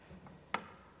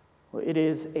Well, it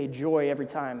is a joy every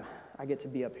time I get to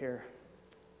be up here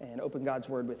and open God's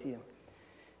Word with you.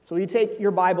 So will you take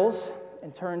your Bibles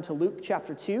and turn to Luke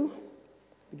chapter 2,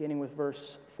 beginning with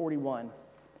verse 41.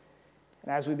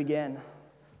 And as we begin,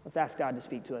 let's ask God to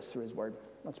speak to us through His Word.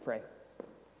 Let's pray.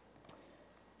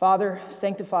 Father,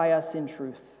 sanctify us in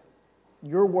truth.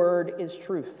 Your Word is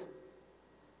truth.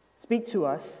 Speak to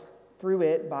us through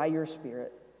it by your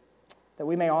Spirit, that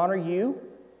we may honor you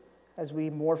as we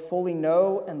more fully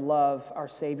know and love our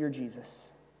Savior Jesus,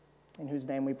 in whose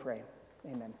name we pray.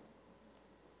 Amen.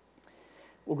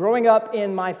 Well, growing up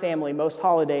in my family, most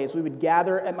holidays, we would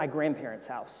gather at my grandparents'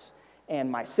 house,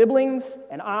 and my siblings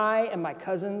and I and my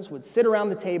cousins would sit around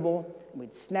the table, and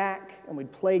we'd snack, and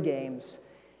we'd play games,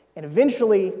 and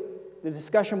eventually the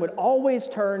discussion would always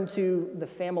turn to the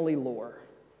family lore,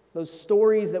 those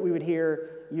stories that we would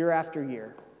hear year after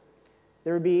year.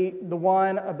 There would be the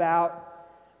one about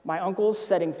my uncles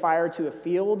setting fire to a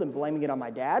field and blaming it on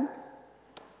my dad.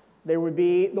 There would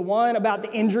be the one about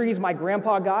the injuries my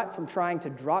grandpa got from trying to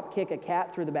drop kick a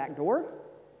cat through the back door.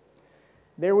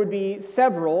 There would be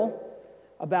several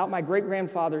about my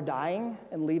great-grandfather dying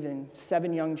and leaving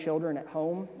 7 young children at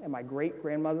home, and my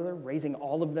great-grandmother raising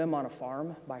all of them on a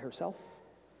farm by herself.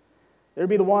 There would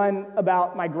be the one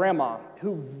about my grandma,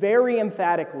 who very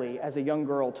emphatically, as a young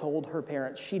girl, told her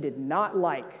parents she did not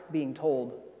like being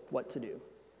told what to do.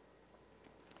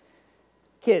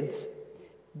 Kids,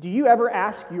 do you ever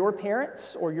ask your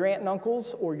parents or your aunt and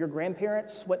uncles or your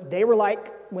grandparents what they were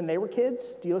like when they were kids?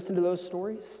 Do you listen to those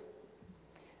stories?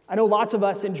 I know lots of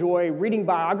us enjoy reading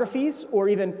biographies or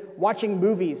even watching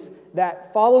movies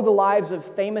that follow the lives of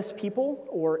famous people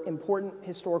or important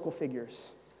historical figures.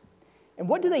 And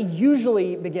what do they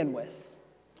usually begin with?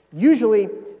 Usually,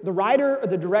 the writer or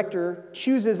the director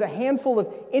chooses a handful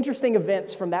of interesting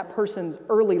events from that person's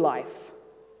early life.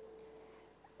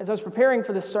 As I was preparing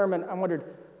for this sermon, I wondered,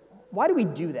 why do we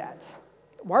do that?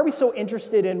 Why are we so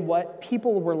interested in what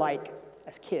people were like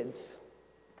as kids?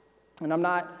 And I'm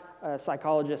not a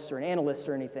psychologist or an analyst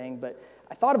or anything, but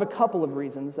I thought of a couple of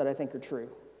reasons that I think are true.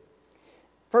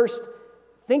 First,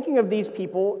 thinking of these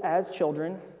people as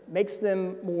children makes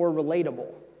them more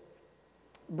relatable,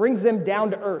 brings them down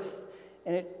to earth,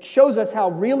 and it shows us how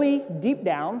really deep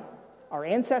down our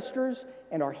ancestors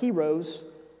and our heroes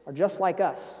are just like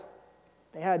us.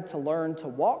 They had to learn to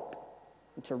walk,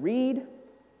 to read,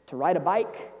 to ride a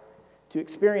bike, to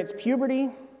experience puberty,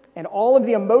 and all of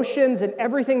the emotions and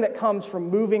everything that comes from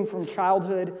moving from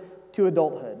childhood to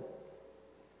adulthood.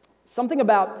 Something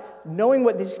about knowing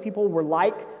what these people were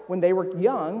like when they were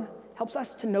young helps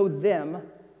us to know them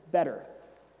better.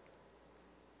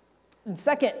 And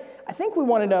second, I think we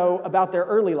want to know about their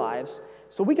early lives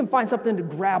so we can find something to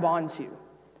grab onto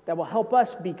that will help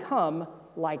us become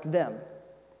like them.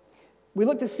 We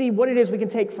look to see what it is we can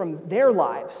take from their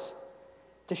lives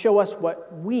to show us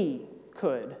what we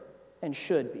could and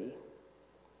should be.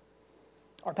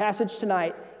 Our passage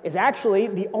tonight is actually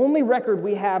the only record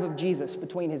we have of Jesus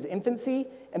between his infancy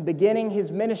and beginning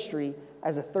his ministry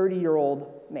as a 30-year-old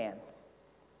man.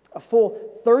 A full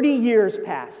 30 years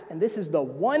pass, and this is the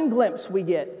one glimpse we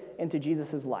get into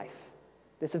Jesus' life.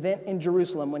 This event in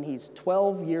Jerusalem when he's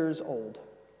 12 years old.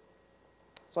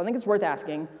 So I think it's worth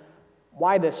asking,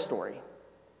 why this story?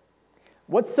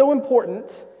 What's so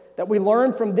important that we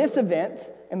learn from this event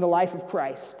in the life of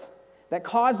Christ that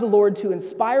caused the Lord to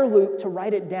inspire Luke to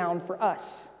write it down for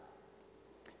us?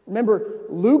 Remember,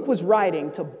 Luke was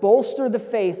writing to bolster the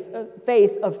faith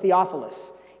of Theophilus.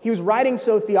 He was writing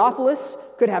so Theophilus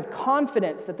could have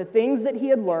confidence that the things that he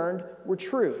had learned were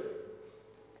true.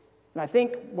 And I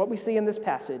think what we see in this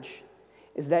passage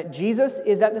is that Jesus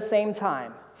is at the same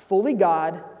time fully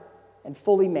God and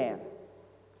fully man.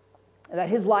 And that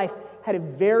his life had a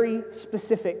very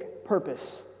specific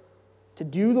purpose: to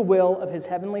do the will of his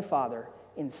heavenly Father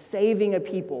in saving a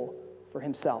people for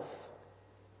himself.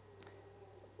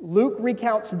 Luke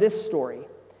recounts this story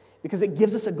because it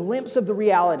gives us a glimpse of the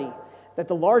reality that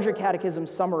the larger catechism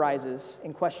summarizes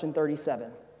in question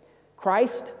 37.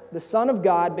 Christ, the Son of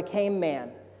God, became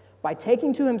man by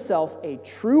taking to himself a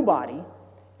true body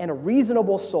and a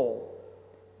reasonable soul,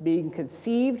 being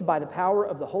conceived by the power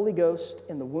of the Holy Ghost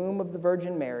in the womb of the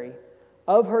Virgin Mary,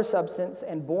 of her substance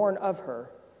and born of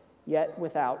her, yet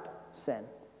without sin.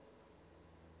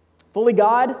 Fully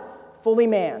God, fully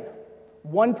man,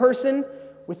 one person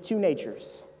with two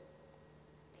natures.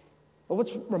 But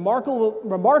what's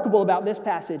remarkable about this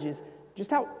passage is just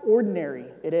how ordinary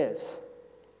it is.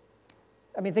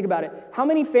 I mean, think about it. How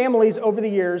many families over the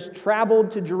years traveled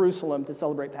to Jerusalem to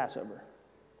celebrate Passover?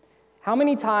 How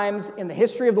many times in the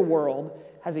history of the world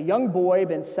has a young boy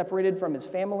been separated from his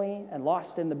family and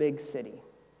lost in the big city?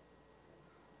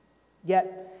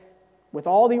 Yet, with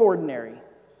all the ordinary,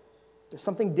 there's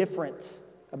something different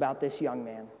about this young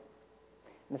man.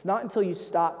 And it's not until you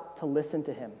stop to listen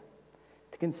to him,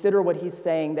 to consider what he's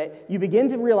saying, that you begin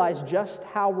to realize just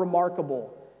how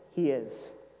remarkable he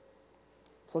is.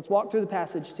 So let's walk through the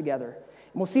passage together,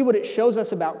 and we'll see what it shows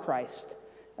us about Christ.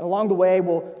 And along the way,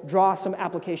 we'll draw some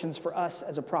applications for us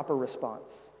as a proper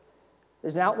response.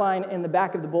 There's an outline in the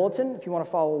back of the bulletin if you want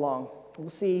to follow along. We'll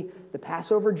see the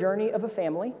Passover journey of a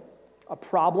family, a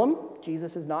problem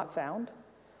Jesus is not found,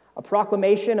 a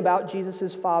proclamation about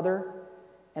Jesus' father,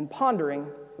 and pondering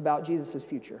about Jesus'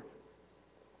 future.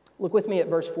 Look with me at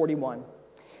verse 41.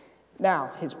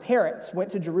 Now, his parents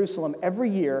went to Jerusalem every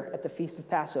year at the feast of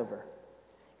Passover.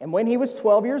 And when he was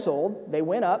 12 years old, they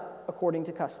went up according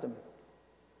to custom.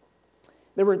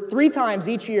 There were 3 times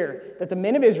each year that the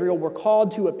men of Israel were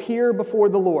called to appear before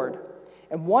the Lord.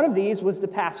 And one of these was the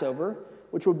Passover,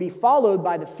 which would be followed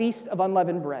by the Feast of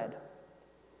Unleavened Bread.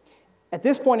 At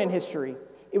this point in history,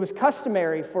 it was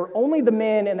customary for only the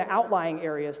men in the outlying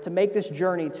areas to make this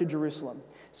journey to Jerusalem.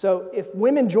 So if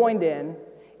women joined in,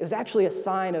 it was actually a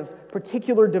sign of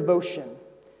particular devotion.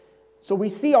 So we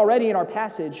see already in our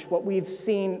passage what we've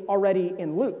seen already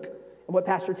in Luke, and what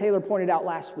Pastor Taylor pointed out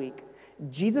last week.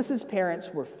 Jesus' parents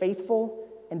were faithful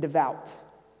and devout.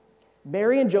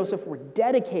 Mary and Joseph were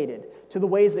dedicated to the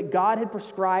ways that God had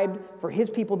prescribed for his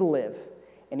people to live.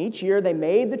 And each year they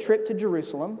made the trip to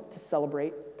Jerusalem to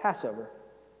celebrate Passover.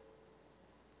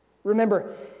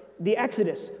 Remember, the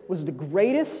Exodus was the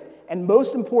greatest and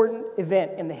most important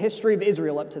event in the history of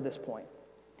Israel up to this point.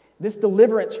 This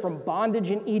deliverance from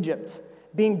bondage in Egypt,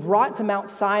 being brought to Mount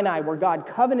Sinai where God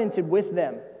covenanted with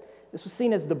them, this was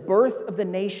seen as the birth of the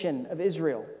nation of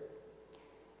Israel.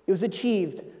 It was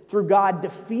achieved through God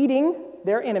defeating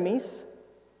their enemies,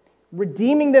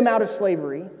 redeeming them out of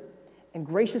slavery, and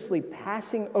graciously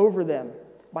passing over them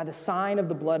by the sign of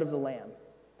the blood of the Lamb.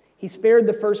 He spared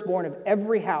the firstborn of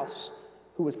every house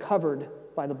who was covered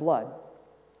by the blood.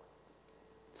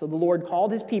 So the Lord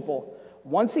called his people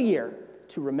once a year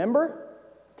to remember,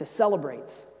 to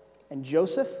celebrate, and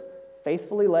Joseph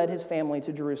faithfully led his family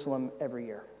to Jerusalem every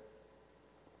year.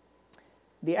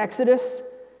 The Exodus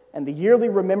and the yearly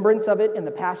remembrance of it in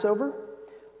the Passover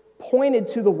pointed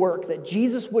to the work that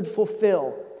Jesus would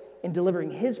fulfill in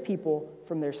delivering his people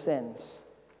from their sins.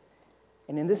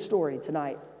 And in this story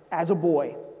tonight, as a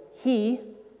boy, he,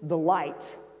 the light,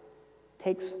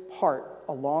 takes part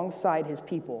alongside his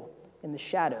people in the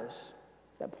shadows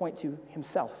that point to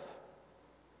himself.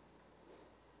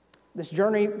 This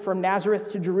journey from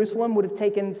Nazareth to Jerusalem would have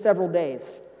taken several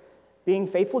days. Being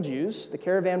faithful Jews, the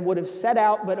caravan would have set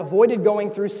out but avoided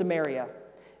going through Samaria,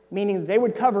 meaning they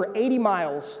would cover 80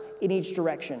 miles in each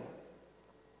direction.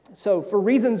 So for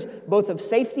reasons both of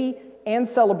safety and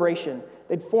celebration,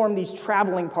 they'd form these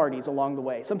traveling parties along the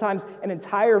way. Sometimes an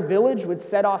entire village would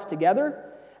set off together,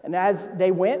 and as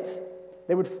they went,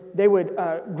 they would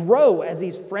grow as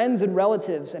these friends and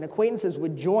relatives and acquaintances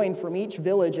would join from each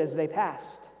village as they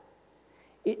passed.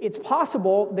 It's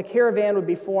possible the caravan would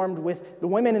be formed with the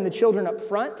women and the children up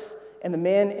front and the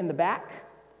men in the back.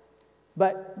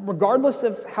 But regardless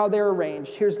of how they're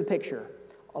arranged, here's the picture.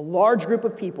 A large group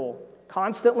of people,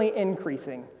 constantly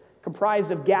increasing,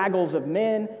 comprised of gaggles of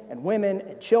men and women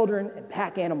and children and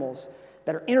pack animals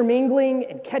that are intermingling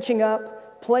and catching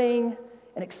up, playing,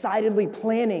 and excitedly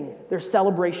planning their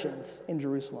celebrations in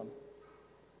Jerusalem.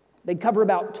 They'd cover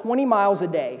about 20 miles a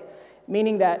day,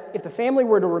 meaning that if the family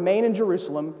were to remain in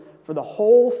Jerusalem for the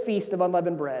whole Feast of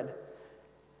Unleavened Bread,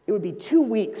 it would be 2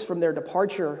 weeks from their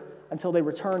departure until they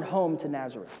returned home to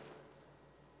Nazareth.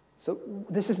 So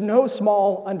this is no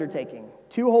small undertaking.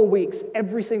 2 whole weeks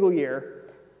every single year,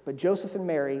 but Joseph and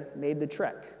Mary made the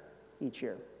trek each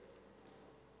year.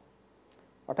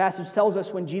 Our passage tells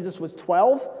us when Jesus was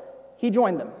 12, he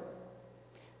joined them.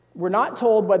 We're not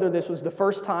told whether this was the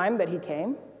first time that he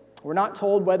came. We're not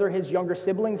told whether his younger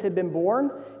siblings had been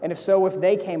born, and if so, if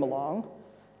they came along.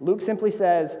 Luke simply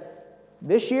says,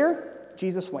 this year,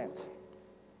 Jesus went.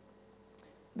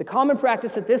 The common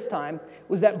practice at this time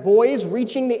was that boys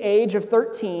reaching the age of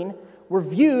 13 were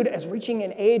viewed as reaching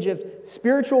an age of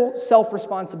spiritual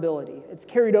self-responsibility. It's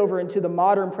carried over into the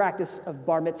modern practice of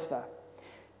bar mitzvah.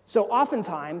 So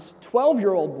oftentimes,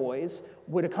 12-year-old boys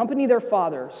would accompany their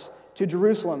fathers to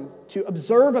Jerusalem to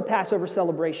observe a Passover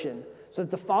celebration, so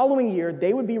that the following year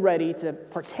they would be ready to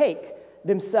partake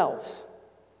themselves.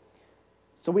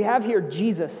 So we have here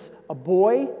Jesus, a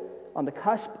boy on the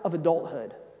cusp of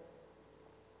adulthood.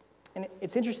 And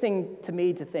it's interesting to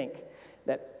me to think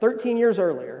that 13 years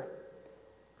earlier,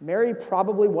 Mary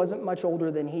probably wasn't much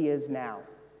older than he is now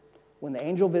when the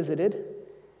angel visited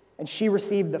and she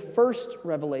received the first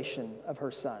revelation of her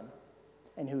son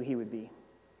and who he would be.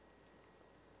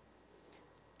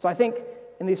 So I think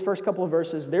in these first couple of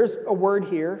verses, there's a word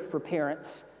here for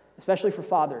parents, especially for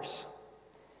fathers.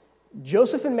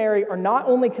 Joseph and Mary are not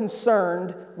only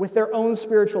concerned with their own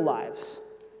spiritual lives,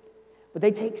 but they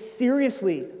take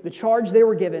seriously the charge they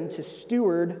were given to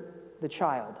steward the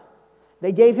child.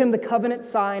 They gave him the covenant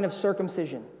sign of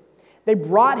circumcision. They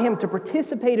brought him to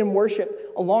participate in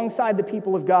worship alongside the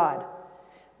people of God.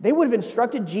 They would have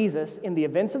instructed Jesus in the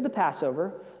events of the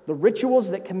Passover, the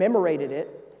rituals that commemorated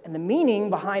it, and the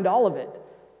meaning behind all of it,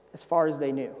 as far as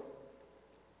they knew.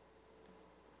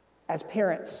 As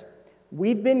parents,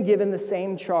 we've been given the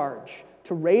same charge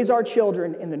to raise our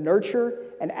children in the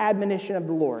nurture and admonition of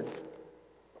the Lord.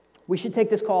 We should take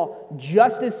this call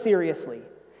just as seriously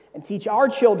and teach our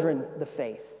children the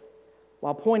faith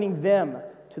while pointing them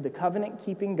to the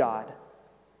covenant-keeping God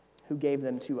who gave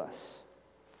them to us.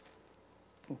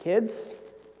 And kids,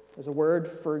 there's a word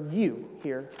for you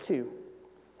here too.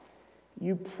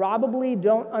 You probably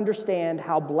don't understand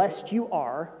how blessed you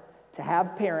are to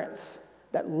have parents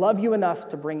that love you enough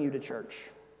to bring you to church,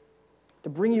 to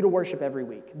bring you to worship every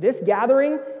week. This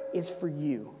gathering is for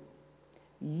you.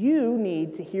 You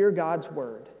need to hear God's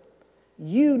word.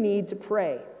 You need to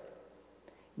pray.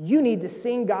 You need to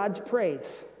sing God's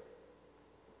praise.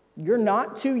 You're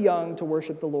not too young to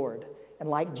worship the Lord. And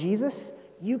like Jesus,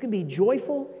 you can be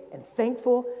joyful and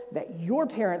thankful that your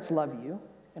parents love you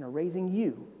and are raising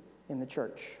you in the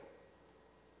church.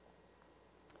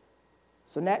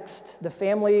 So next, the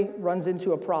family runs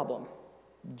into a problem.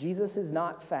 Jesus is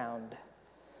not found.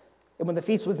 And when the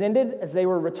feast was ended, as they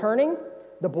were returning,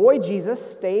 the boy Jesus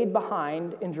stayed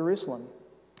behind in Jerusalem.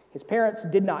 His parents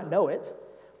did not know it,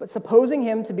 but supposing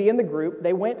him to be in the group,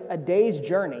 they went a day's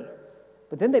journey.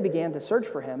 But then they began to search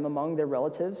for him among their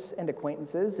relatives and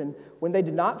acquaintances, and when they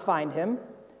did not find him,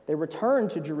 they returned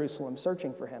to Jerusalem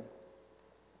searching for him.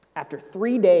 After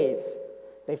 3 days,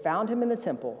 they found him in the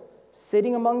temple,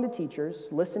 sitting among the teachers,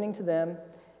 listening to them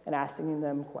and asking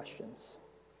them questions.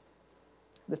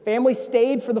 The family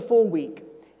stayed for the full week,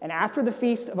 and after the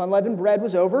feast of unleavened bread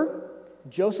was over,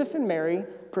 Joseph and Mary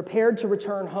prepared to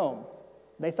return home.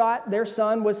 They thought their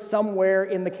son was somewhere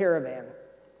in the caravan.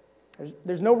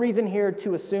 There's no reason here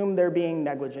to assume they're being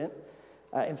negligent.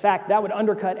 In fact, that would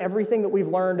undercut everything that we've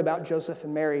learned about Joseph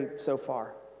and Mary so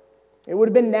far. It would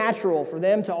have been natural for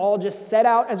them to all just set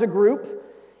out as a group,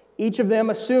 each of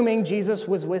them assuming Jesus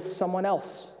was with someone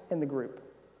else in the group.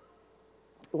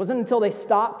 It wasn't until they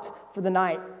stopped for the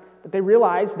night that they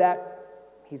realized that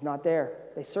he's not there.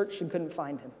 They searched and couldn't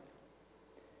find him.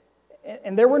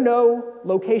 And there were no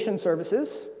location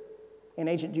services in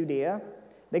ancient Judea.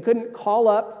 They couldn't call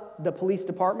up the police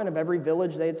department of every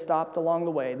village they had stopped along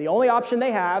the way. The only option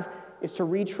they have is to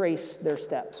retrace their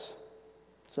steps.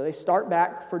 So they start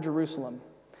back for Jerusalem.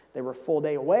 They were a full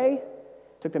day away.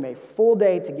 It took them a full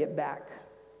day to get back.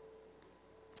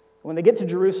 When they get to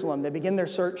Jerusalem, they begin their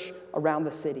search around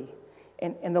the city.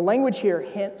 And the language here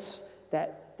hints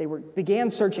that they began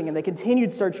searching and they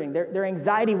continued searching. Their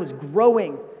anxiety was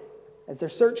growing as their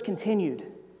search continued.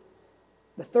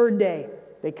 The third day,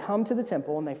 they come to the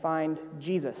temple and they find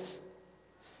Jesus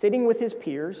sitting with his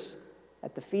peers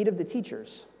at the feet of the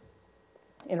teachers,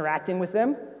 interacting with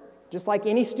them just like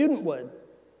any student would,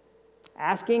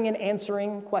 asking and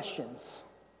answering questions.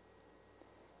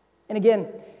 And again,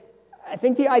 I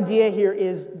think the idea here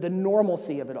is the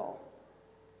normalcy of it all.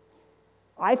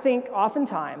 I think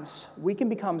oftentimes we can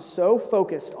become so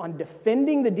focused on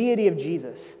defending the deity of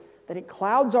Jesus that it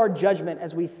clouds our judgment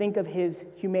as we think of his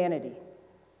humanity.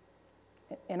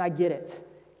 And I get it.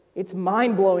 It's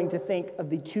mind-blowing to think of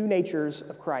the two natures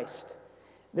of Christ.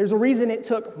 There's a reason it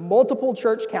took multiple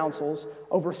church councils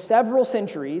over several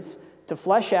centuries to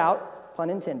flesh out, pun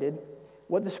intended,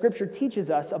 what the Scripture teaches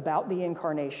us about the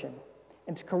incarnation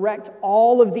and to correct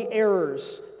all of the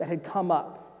errors that had come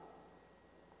up.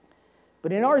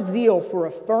 But in our zeal for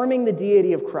affirming the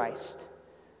deity of Christ,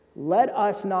 let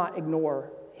us not ignore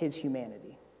his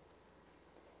humanity.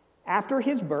 After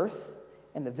his birth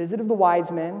and the visit of the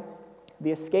wise men,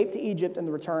 the escape to Egypt and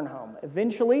the return home,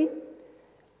 eventually,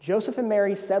 Joseph and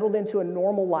Mary settled into a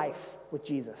normal life with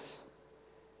Jesus.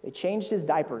 They changed his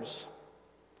diapers.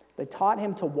 They taught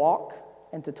him to walk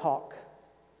and to talk.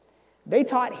 They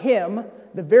taught him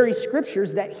the very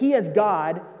scriptures that he as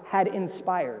God had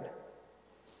inspired.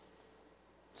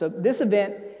 So this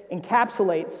event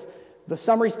encapsulates the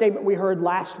summary statement we heard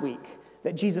last week,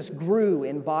 that Jesus grew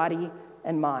in body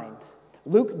and mind.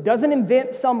 Luke doesn't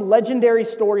invent some legendary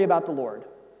story about the Lord.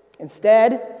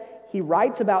 Instead, he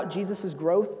writes about Jesus'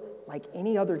 growth like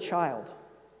any other child.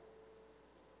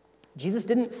 Jesus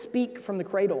didn't speak from the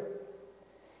cradle.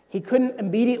 He couldn't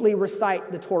immediately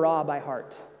recite the Torah by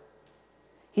heart.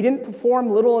 He didn't perform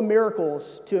little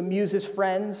miracles to amuse his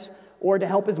friends or to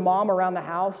help his mom around the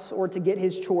house or to get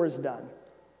his chores done.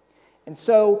 And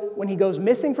so when he goes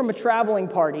missing from a traveling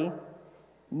party,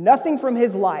 nothing from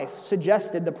his life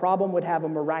suggested the problem would have a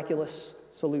miraculous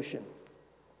solution.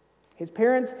 His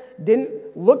parents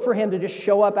didn't look for him to just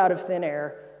show up out of thin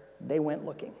air. They went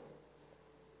looking.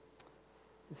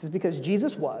 This is because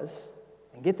Jesus was,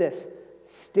 and get this,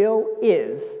 still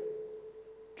is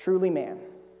truly man,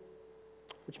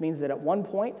 which means that at one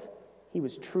point, he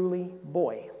was truly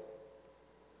boy.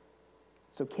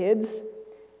 So kids,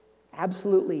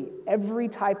 absolutely every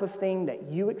type of thing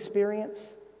that you experience,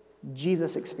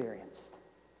 Jesus experienced,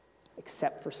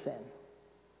 except for sin.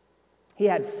 He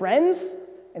had friends,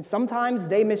 and sometimes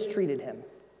they mistreated him.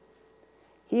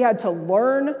 He had to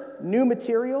learn new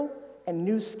material and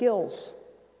new skills.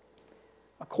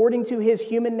 According to his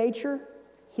human nature,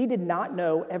 he did not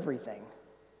know everything.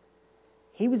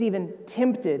 He was even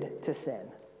tempted to sin,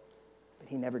 but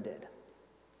he never did.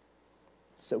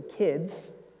 So kids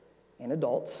and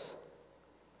adults,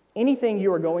 anything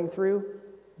you are going through,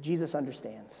 Jesus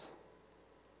understands.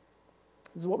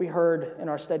 This is what we heard in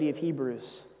our study of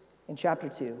Hebrews in chapter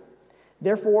 2.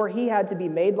 Therefore, he had to be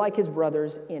made like his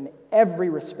brothers in every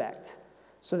respect,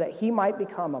 so that he might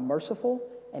become a merciful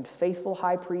and faithful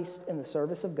high priest in the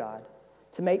service of God,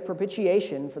 to make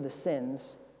propitiation for the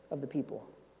sins of the people.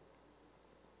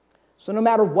 So no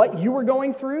matter what you are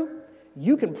going through,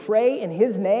 you can pray in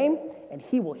his name, and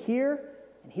he will hear,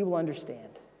 and he will understand.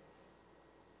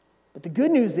 But the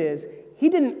good news is, he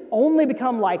didn't only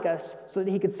become like us so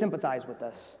that he could sympathize with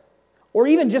us, or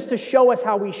even just to show us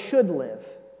how we should live.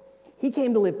 He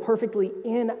came to live perfectly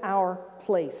in our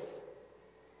place.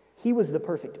 He was the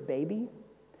perfect baby,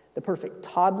 the perfect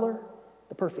toddler,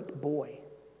 the perfect boy,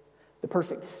 the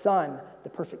perfect son, the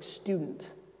perfect student,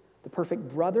 the perfect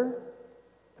brother,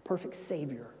 the perfect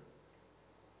Savior.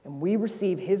 And we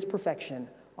receive his perfection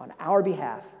on our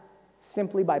behalf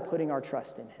simply by putting our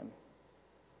trust in him.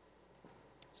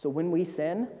 So when we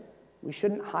sin, we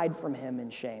shouldn't hide from him in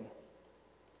shame.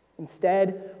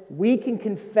 Instead, we can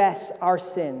confess our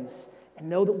sins and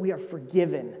know that we are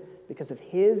forgiven because of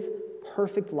his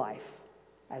perfect life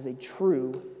as a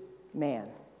true man.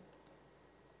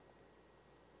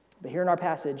 But here in our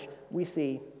passage, we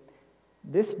see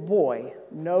this boy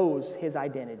knows his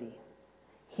identity.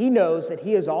 He knows that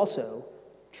he is also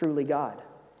truly God.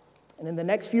 And in the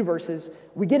next few verses,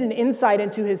 we get an insight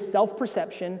into his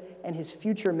self-perception and his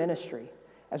future ministry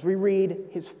as we read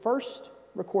his first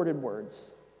recorded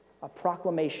words, a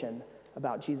proclamation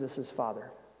about Jesus' Father.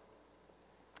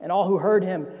 And all who heard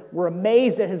him were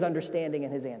amazed at his understanding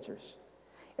and his answers.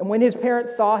 And when his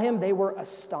parents saw him, they were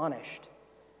astonished.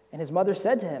 And his mother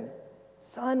said to him,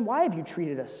 "Son, why have you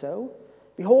treated us so?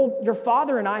 Behold, your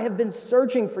father and I have been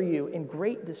searching for you in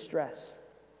great distress."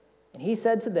 And he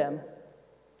said to them,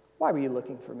 "Why were you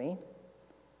looking for me?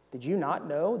 Did you not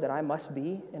know that I must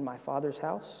be in my Father's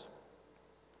house?"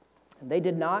 And they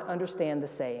did not understand the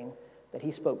saying that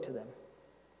he spoke to them.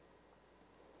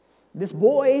 This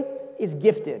boy is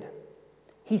gifted.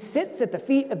 He sits at the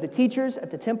feet of the teachers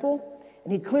at the temple,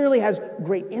 and he clearly has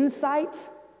great insight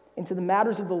into the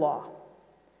matters of the law.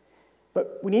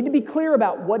 But we need to be clear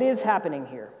about what is happening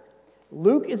here.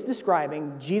 Luke is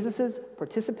describing Jesus'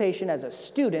 participation as a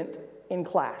student in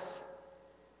class.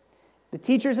 The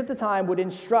teachers at the time would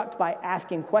instruct by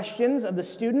asking questions of the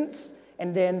students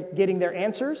and then getting their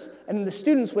answers, and then the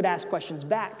students would ask questions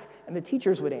back, and the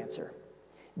teachers would answer.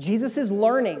 Jesus is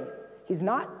learning. He's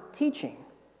not teaching.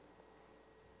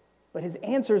 But his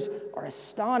answers are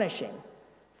astonishing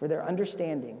for their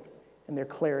understanding and their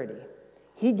clarity.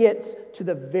 He gets to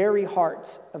the very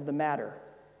heart of the matter.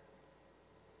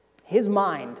 His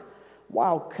mind,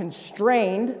 while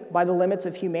constrained by the limits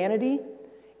of humanity,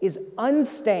 is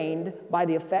unstained by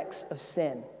the effects of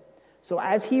sin. So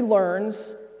as he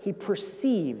learns, he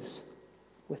perceives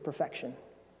with perfection.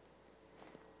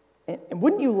 And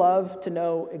wouldn't you love to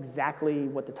know exactly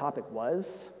what the topic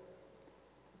was?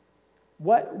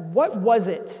 What was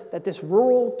it that this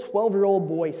rural 12-year-old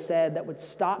boy said that would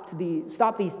stop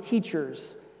these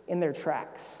teachers in their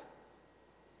tracks?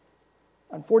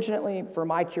 Unfortunately, for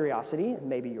my curiosity, and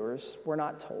maybe yours, we're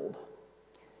not told.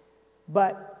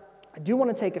 But I do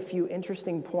want to take a few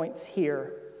interesting points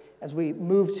here as we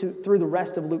move through the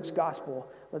rest of Luke's gospel.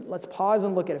 Let's pause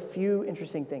and look at a few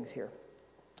interesting things here.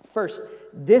 First,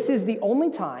 this is the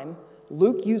only time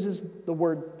Luke uses the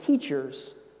word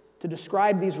teachers to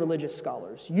describe these religious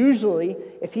scholars. Usually,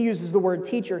 if he uses the word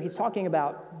teacher, he's talking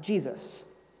about Jesus.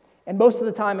 And most of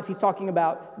the time, if he's talking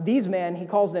about these men, he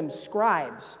calls them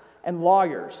scribes and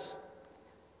lawyers.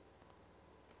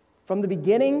 From the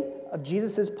beginning of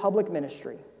Jesus' public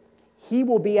ministry, he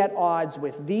will be at odds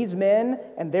with these men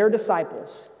and their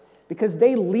disciples because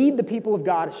they lead the people of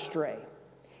God astray.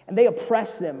 And they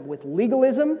oppress them with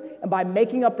legalism and by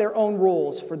making up their own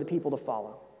rules for the people to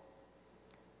follow.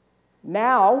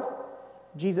 Now,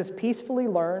 Jesus peacefully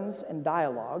learns and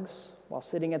dialogues while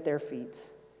sitting at their feet.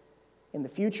 In the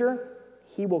future,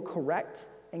 he will correct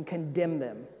and condemn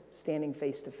them, standing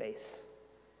face to face.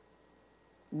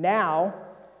 Now,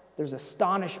 there's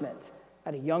astonishment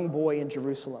at a young boy in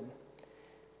Jerusalem.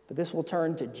 But this will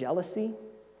turn to jealousy,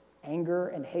 anger,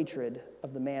 and hatred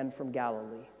of the man from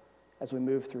Galilee as we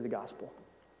move through the gospel.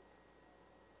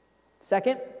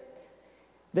 Second,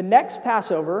 the next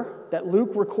Passover that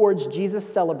Luke records Jesus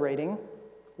celebrating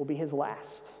will be his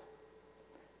last.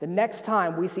 The next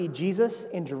time we see Jesus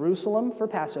in Jerusalem for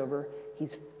Passover,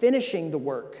 he's finishing the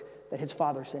work that his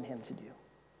Father sent him to do.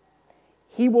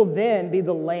 He will then be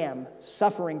the lamb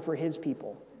suffering for his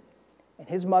people, and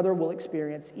his mother will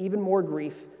experience even more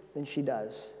grief than she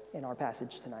does in our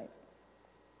passage tonight.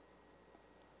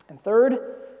 And third,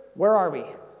 where are we?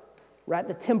 We're at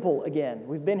the temple again.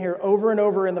 We've been here over and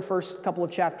over in the first couple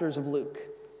of chapters of Luke.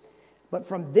 But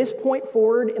from this point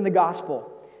forward in the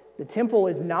gospel, the temple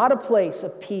is not a place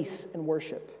of peace and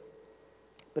worship,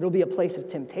 but it'll be a place of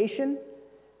temptation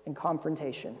and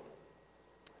confrontation.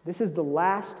 This is the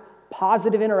last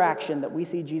positive interaction that we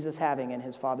see Jesus having in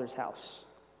his Father's house.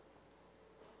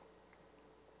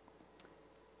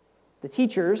 The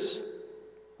teachers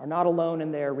are not alone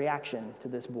in their reaction to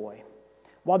this boy.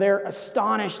 While they're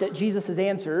astonished at Jesus'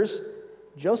 answers,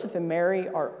 Joseph and Mary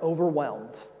are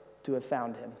overwhelmed to have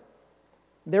found him.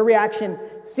 Their reaction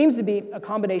seems to be a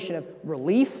combination of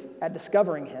relief at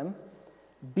discovering him,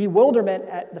 bewilderment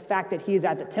at the fact that he is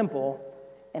at the temple,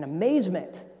 and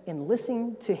amazement in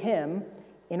listening to him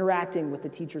interacting with the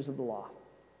teachers of the law.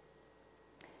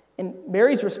 And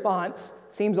Mary's response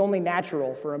seems only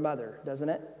natural for a mother, doesn't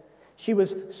it? She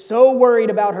was so worried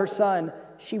about her son,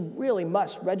 she really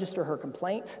must register her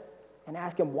complaint and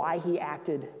ask him why he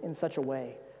acted in such a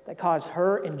way that caused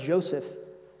her and Joseph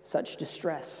such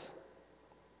distress.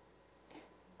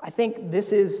 I think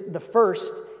this is the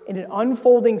first in an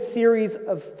unfolding series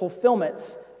of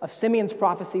fulfillments of Simeon's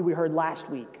prophecy we heard last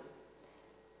week.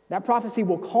 That prophecy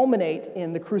will culminate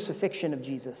in the crucifixion of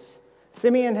Jesus.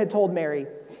 Simeon had told Mary,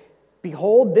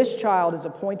 "Behold, this child is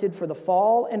appointed for the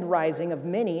fall and rising of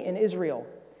many in Israel,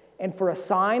 and for a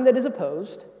sign that is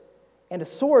opposed, and a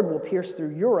sword will pierce through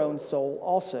your own soul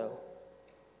also,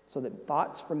 so that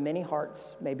thoughts from many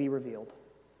hearts may be revealed."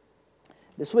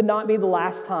 This would not be the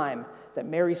last time that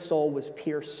Mary's soul was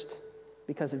pierced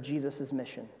because of Jesus'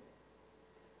 mission.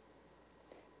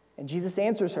 And Jesus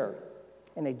answers her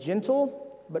in a gentle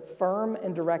but firm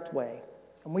and direct way.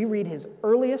 And we read his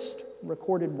earliest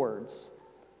recorded words.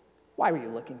 "Why were you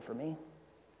looking for me?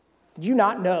 Did you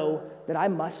not know that I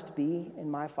must be in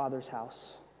my Father's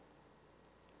house?"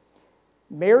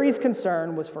 Mary's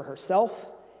concern was for herself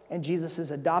and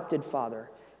Jesus' adopted father,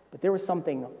 but there was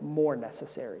something more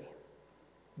necessary.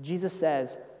 Jesus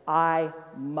says, "I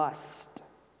must."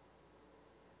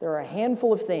 There are a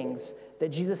handful of things that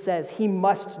Jesus says he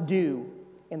must do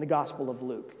in the Gospel of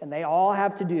Luke, and they all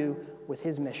have to do with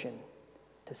his mission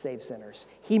to save sinners.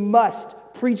 He must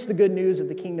preach the good news of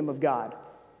the kingdom of God.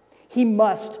 He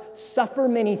must suffer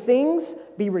many things,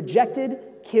 be rejected,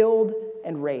 killed,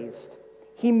 and raised.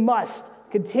 He must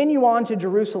continue on to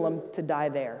Jerusalem to die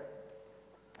there.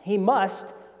 He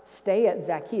must stay at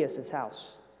Zacchaeus'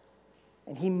 house.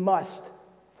 And he must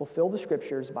fulfill the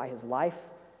scriptures by his life,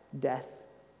 death,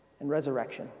 and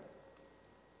resurrection.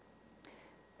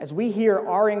 As we hear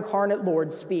our incarnate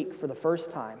Lord speak for the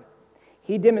first time,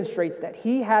 he demonstrates that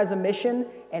he has a mission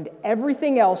and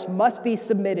everything else must be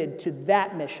submitted to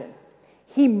that mission.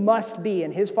 He must be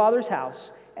in his Father's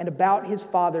house and about his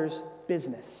Father's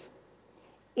business.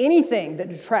 Anything that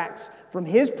detracts from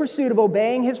his pursuit of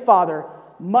obeying his Father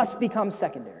must become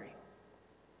secondary.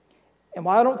 And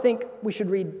while I don't think we should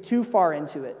read too far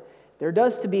into it, there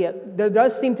does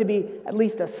seem to be at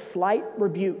least a slight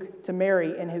rebuke to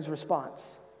Mary in his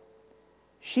response.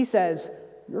 She says,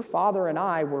 "Your father and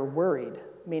I were worried,"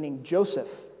 meaning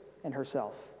Joseph and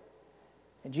herself.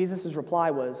 And Jesus' reply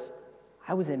was,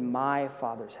 "I was in my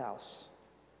Father's house,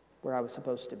 where I was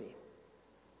supposed to be."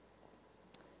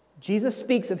 Jesus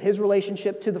speaks of his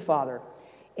relationship to the Father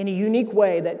in a unique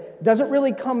way that doesn't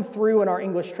really come through in our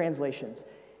English translations.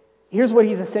 Here's what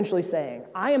he's essentially saying: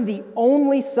 I am the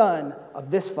only son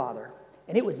of this Father,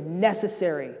 and it was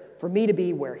necessary for me to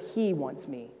be where he wants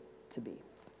me to be.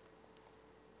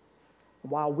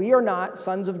 While we are not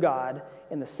sons of God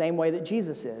in the same way that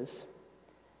Jesus is,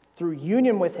 through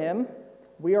union with him,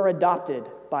 we are adopted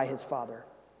by his Father,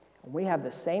 and we have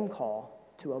the same call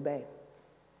to obey.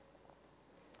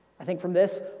 I think from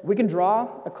this, we can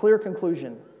draw a clear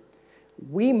conclusion.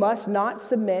 We must not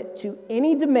submit to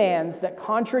any demands that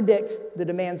contradict the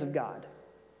demands of God.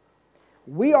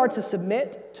 We are to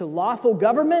submit to lawful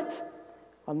government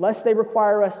unless they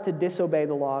require us to disobey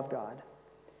the law of God.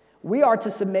 We are to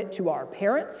submit to our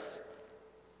parents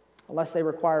unless they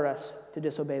require us to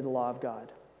disobey the law of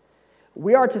God.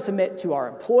 We are to submit to our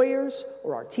employers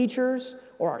or our teachers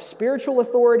or our spiritual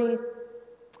authority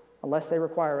unless they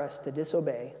require us to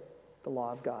disobey the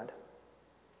law of God.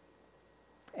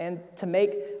 And to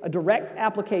make a direct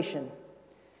application,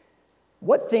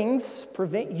 what things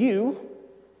prevent you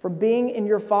from being in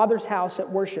your Father's house at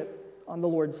worship on the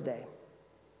Lord's Day?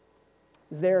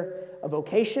 Is there a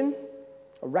vocation,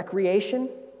 a recreation,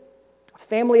 a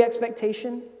family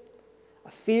expectation,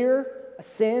 a fear, a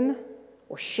sin,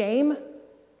 or shame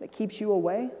that keeps you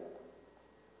away?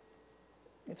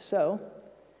 If so,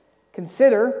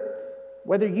 consider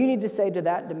whether you need to say to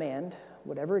that demand,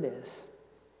 whatever it is,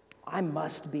 I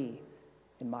must be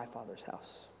in my Father's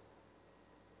house.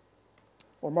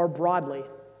 Or more broadly,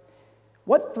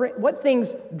 what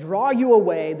things draw you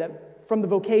away from the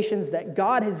vocations that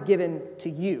God has given to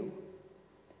you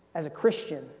as a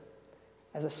Christian,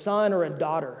 as a son or a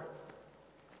daughter,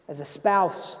 as a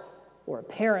spouse or a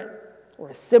parent or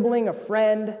a sibling, a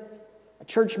friend, a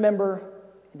church member,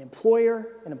 an employer,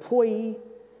 an employee,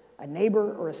 a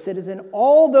neighbor, or a citizen,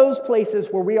 all those places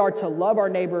where we are to love our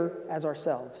neighbor as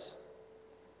ourselves.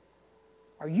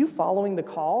 Are you following the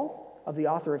call of the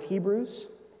author of Hebrews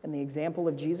and the example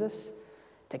of Jesus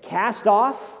to cast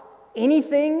off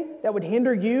anything that would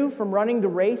hinder you from running the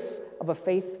race of a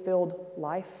faith-filled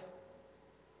life?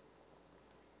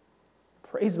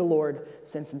 Praise the Lord,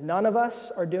 since none of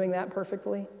us are doing that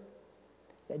perfectly,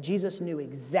 that Jesus knew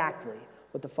exactly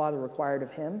what the Father required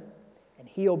of him, and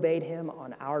he obeyed him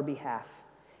on our behalf,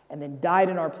 and then died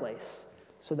in our place,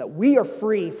 so that we are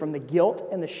free from the guilt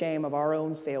and the shame of our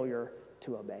own failure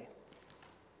to obey.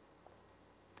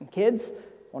 And kids,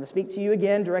 I want to speak to you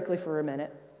again directly for a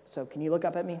minute, so can you look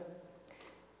up at me?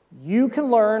 You can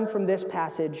learn from this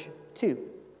passage too.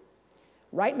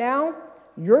 Right now,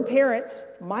 your parents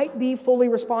might be fully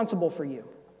responsible for you.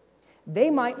 They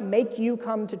might make you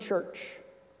come to church.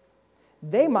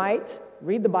 They might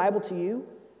read the Bible to you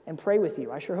and pray with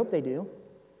you. I sure hope they do.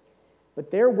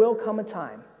 But there will come a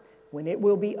time when it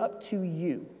will be up to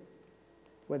you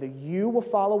whether you will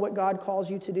follow what God calls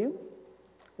you to do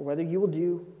or whether you will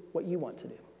do what you want to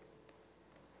do.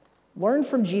 Learn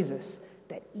from Jesus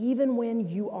that even when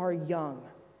you are young,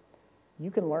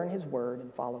 you can learn his word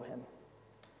and follow him.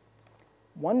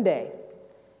 One day,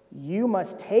 you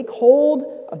must take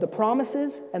hold of the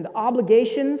promises and the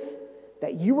obligations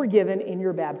that you were given in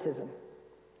your baptism.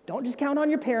 Don't just count on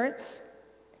your parents.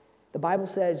 The Bible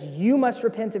says you must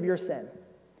repent of your sin.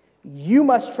 You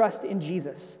must trust in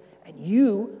Jesus. And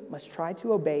you must try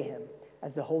to obey him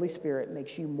as the Holy Spirit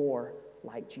makes you more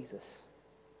like Jesus.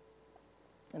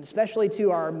 And especially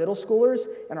to our middle schoolers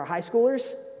and our high schoolers,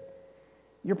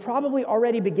 you're probably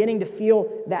already beginning to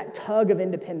feel that tug of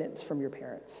independence from your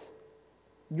parents.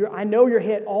 I know you're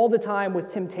hit all the time with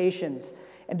temptations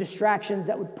and distractions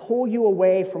that would pull you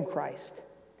away from Christ.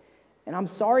 And I'm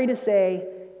sorry to say,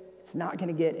 it's not going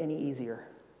to get any easier.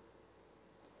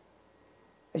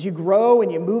 As you grow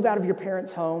and you move out of your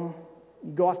parents' home,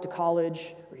 you go off to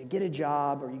college, or you get a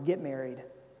job, or you get married,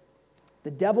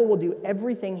 the devil will do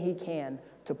everything he can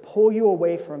to pull you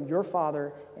away from your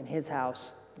Father and his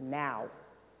house now.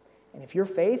 And if your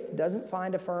faith doesn't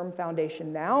find a firm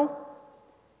foundation now,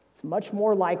 it's much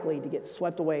more likely to get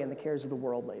swept away in the cares of the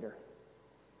world later.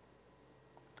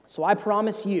 So I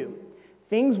promise you,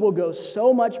 things will go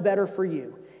so much better for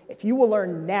you if you will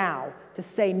learn now to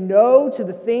say no to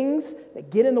the things that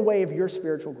get in the way of your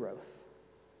spiritual growth.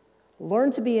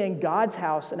 Learn to be in God's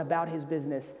house and about his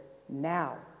business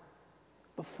now,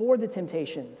 before the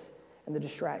temptations and the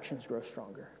distractions grow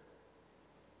stronger.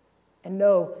 And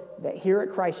know that here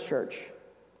at Christ Church,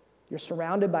 you're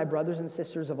surrounded by brothers and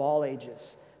sisters of all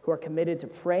ages who are committed to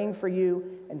praying for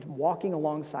you and walking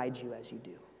alongside you as you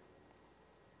do.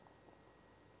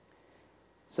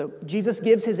 So Jesus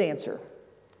gives his answer,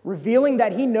 revealing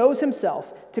that he knows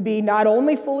himself to be not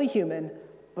only fully human,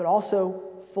 but also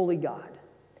fully God.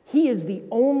 He is the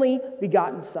only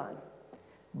begotten Son.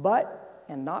 But,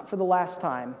 and not for the last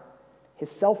time,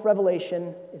 his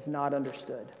self-revelation is not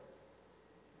understood.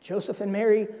 Joseph and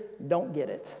Mary don't get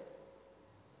it.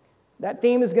 That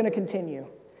theme is going to continue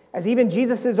As even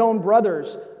Jesus' own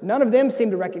brothers, none of them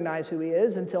seem to recognize who he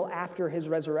is until after his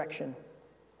resurrection.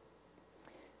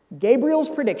 Gabriel's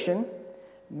prediction,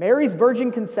 Mary's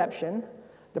virgin conception,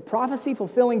 the prophecy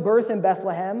fulfilling birth in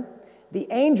Bethlehem, the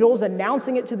angels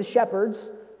announcing it to the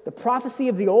shepherds, the prophecy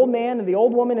of the old man and the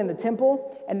old woman in the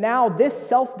temple, and now this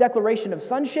self-declaration of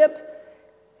sonship,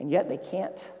 and yet they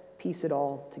can't piece it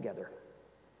all together.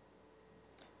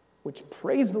 Which,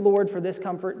 praise the Lord for this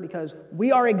comfort, because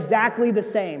we are exactly the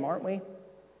same, aren't we?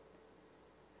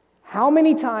 How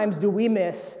many times do we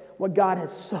miss what God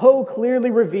has so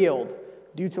clearly revealed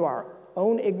due to our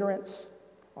own ignorance,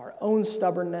 our own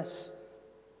stubbornness,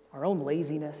 our own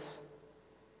laziness?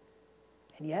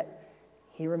 And yet,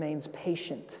 he remains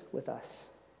patient with us,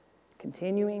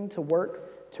 continuing to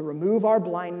work to remove our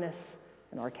blindness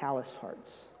and our calloused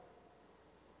hearts.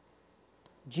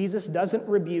 Jesus doesn't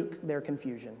rebuke their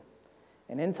confusion.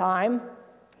 And in time,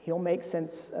 he'll make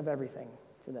sense of everything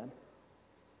for them.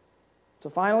 So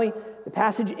finally, the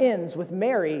passage ends with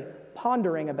Mary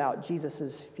pondering about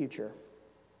Jesus' future.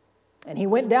 And he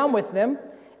went down with them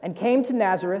and came to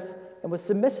Nazareth and was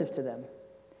submissive to them.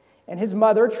 And his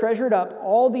mother treasured up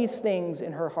all these things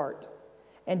in her heart.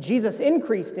 And Jesus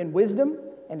increased in wisdom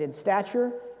and in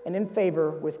stature and in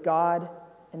favor with God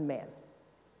and man.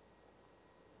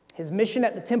 His mission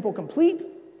at the temple complete,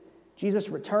 Jesus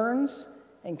returns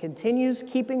and continues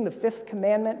keeping the fifth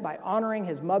commandment by honoring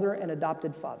his mother and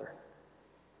adopted father.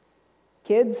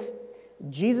 Kids,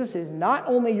 Jesus is not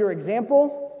only your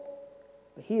example,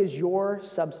 but he is your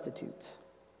substitute.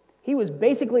 He was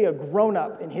basically a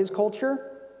grown-up in his culture,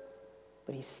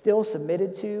 but he still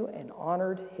submitted to and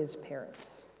honored his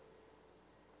parents.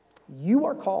 You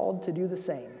are called to do the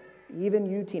same, even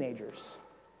you teenagers.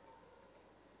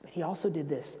 But he also did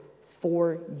this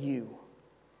for you.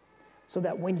 So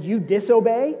that when you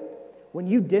disobey, when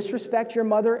you disrespect your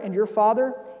mother and your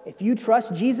father, if you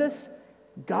trust Jesus,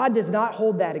 God does not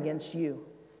hold that against you.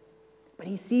 But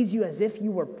he sees you as if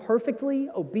you were perfectly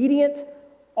obedient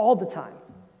all the time.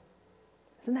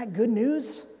 Isn't that good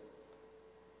news?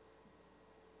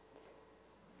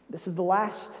 This is the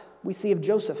last we see of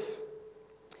Joseph.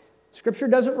 Scripture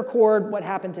doesn't record what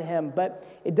happened to him, but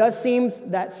it does seem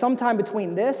that sometime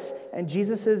between this and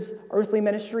Jesus' earthly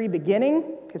ministry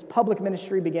beginning, his public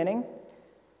ministry beginning,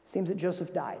 it seems that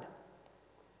Joseph died.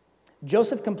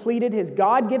 Joseph completed his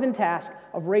God-given task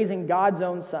of raising God's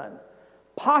own son,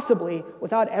 possibly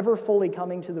without ever fully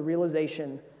coming to the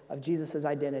realization of Jesus'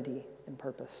 identity and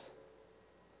purpose.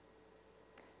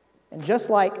 And just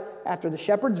like after the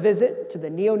shepherd's visit to the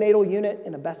neonatal unit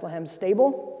in a Bethlehem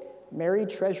stable, Mary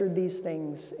treasured these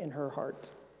things in her heart.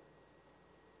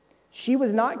 She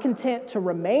was not content to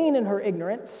remain in her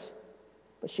ignorance,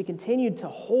 but she continued to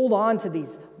hold on to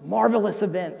these marvelous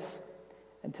events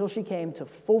until she came to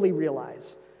fully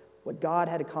realize what God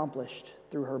had accomplished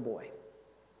through her boy.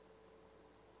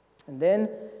 And then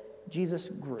Jesus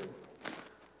grew.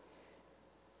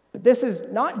 But this is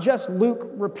not just Luke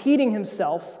repeating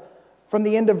himself from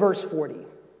the end of verse 40.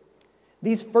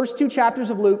 These first two chapters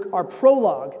of Luke are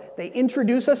prologue. They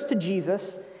introduce us to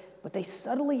Jesus, but they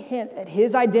subtly hint at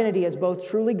his identity as both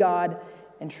truly God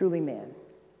and truly man.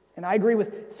 And I agree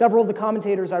with several of the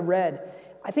commentators I read.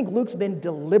 I think Luke's been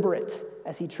deliberate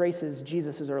as he traces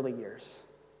Jesus' early years.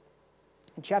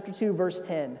 In chapter 2, verse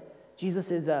 10,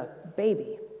 Jesus is a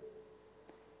baby.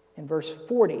 In verse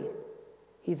 40,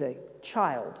 he's a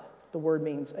child. The word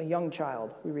means a young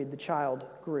child. We read the child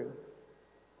grew.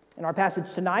 In our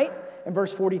passage tonight, in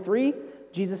verse 43,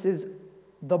 Jesus is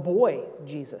the boy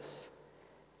Jesus.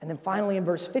 And then finally in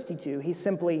verse 52, he's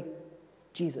simply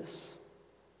Jesus.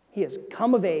 He has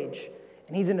come of age,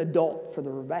 and he's an adult for the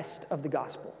rest of the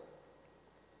gospel.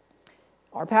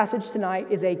 Our passage tonight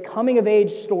is a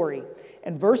coming-of-age story,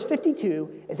 and verse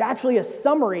 52 is actually a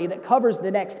summary that covers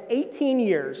the next 18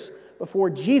 years before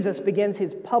Jesus begins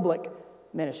his public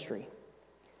ministry.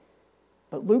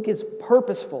 But Luke is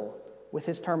purposeful with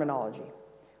his terminology,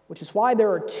 which is why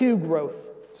there are two growth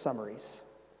summaries.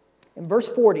 In verse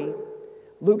 40,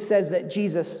 Luke says that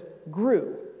Jesus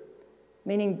grew,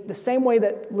 meaning the same way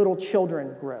that little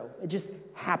children grow. It just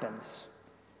happens.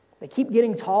 They keep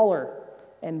getting taller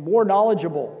and more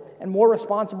knowledgeable and more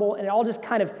responsible, and it all just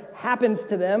kind of happens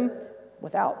to them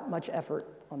without much effort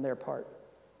on their part.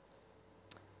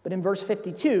 But in verse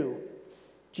 52,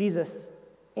 Jesus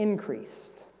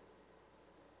increased.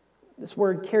 This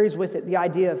word carries with it the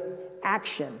idea of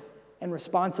action and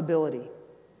responsibility.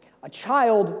 A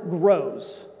child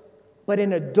grows, but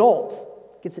an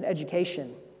adult gets an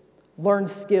education,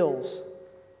 learns skills,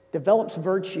 develops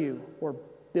virtue, or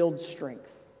builds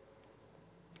strength.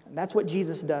 And that's what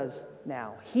Jesus does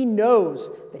now. He knows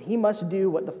that he must do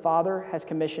what the Father has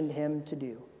commissioned him to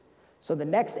do. So the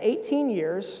next 18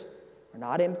 years are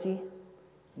not empty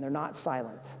and they're not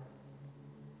silent.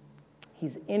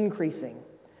 He's increasing,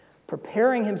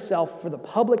 preparing himself for the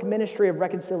public ministry of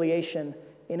reconciliation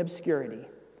in obscurity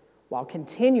while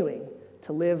continuing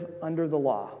to live under the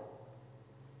law.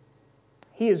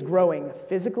 He is growing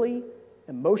physically,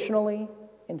 emotionally,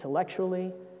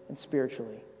 intellectually, and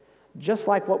spiritually. Just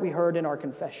like what we heard in our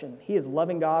confession, he is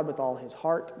loving God with all his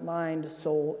heart, mind,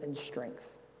 soul, and strength.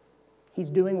 He's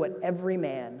doing what every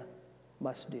man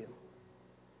must do.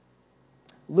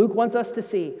 Luke wants us to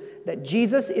see that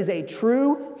Jesus is a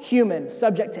true human,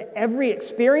 subject to every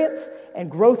experience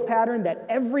and growth pattern that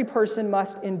every person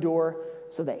must endure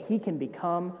so that he can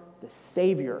become the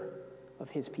Savior of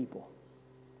his people.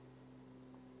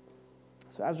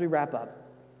 So as we wrap up,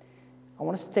 I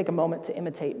want us to take a moment to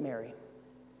imitate Mary.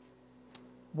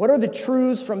 What are the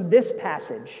truths from this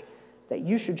passage that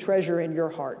you should treasure in your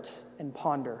heart and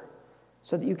ponder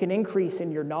so that you can increase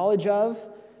in your knowledge of,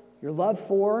 your love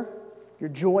for, your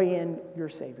joy in your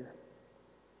Savior?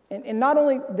 And not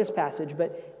only this passage,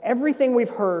 but everything we've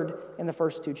heard in the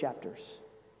first 2 chapters.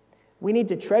 We need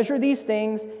to treasure these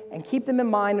things and keep them in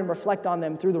mind and reflect on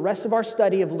them through the rest of our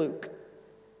study of Luke,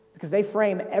 because they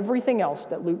frame everything else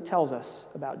that Luke tells us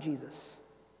about Jesus.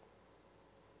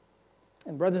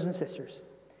 And brothers and sisters,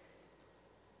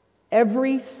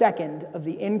 every second of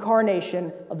the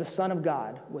incarnation of the Son of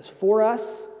God was for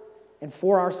us and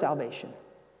for our salvation.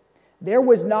 There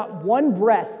was not one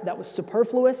breath that was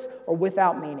superfluous or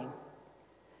without meaning.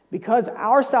 Because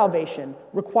our salvation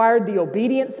required the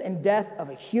obedience and death of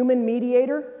a human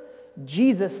mediator,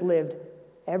 Jesus lived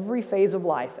every phase of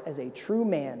life as a true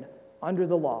man under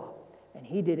the law, and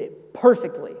he did it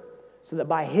perfectly, so that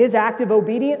by his active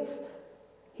obedience,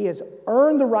 he has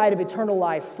earned the right of eternal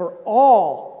life for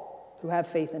all who have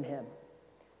faith in him.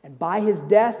 And by his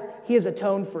death, he has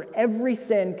atoned for every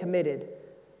sin committed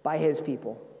by his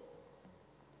people.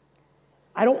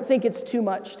 I don't think it's too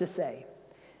much to say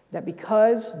that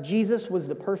because Jesus was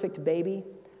the perfect baby,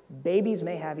 babies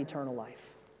may have eternal life.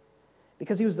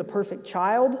 Because he was the perfect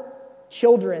child,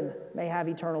 children may have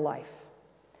eternal life.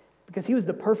 Because he was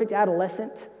the perfect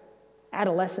adolescent,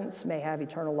 adolescents may have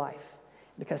eternal life.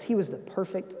 Because he was the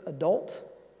perfect adult,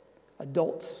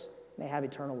 adults may have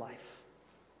eternal life.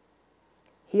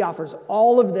 He offers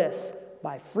all of this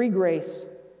by free grace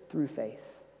through faith.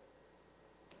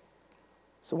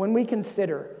 So when we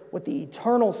consider what the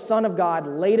eternal Son of God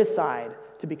laid aside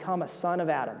to become a son of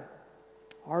Adam,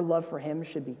 our love for him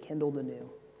should be kindled anew.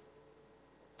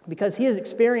 Because he has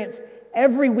experienced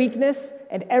every weakness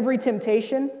and every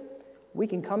temptation, we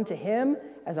can come to him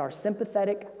as our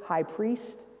sympathetic high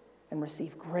priest and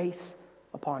receive grace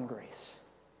upon grace.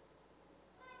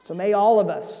 So may all of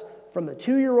us, from the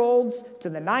 2-year-olds to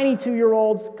the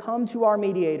 92-year-olds, come to our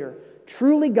mediator,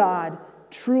 truly God,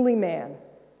 truly man,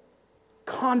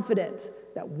 confident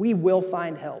that we will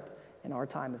find help in our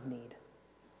time of need.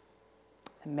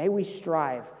 And may we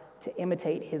strive to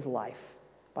imitate his life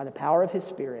by the power of his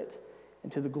Spirit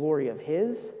and to the glory of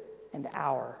his and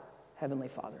our Heavenly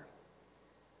Father.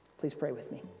 Please pray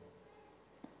with me.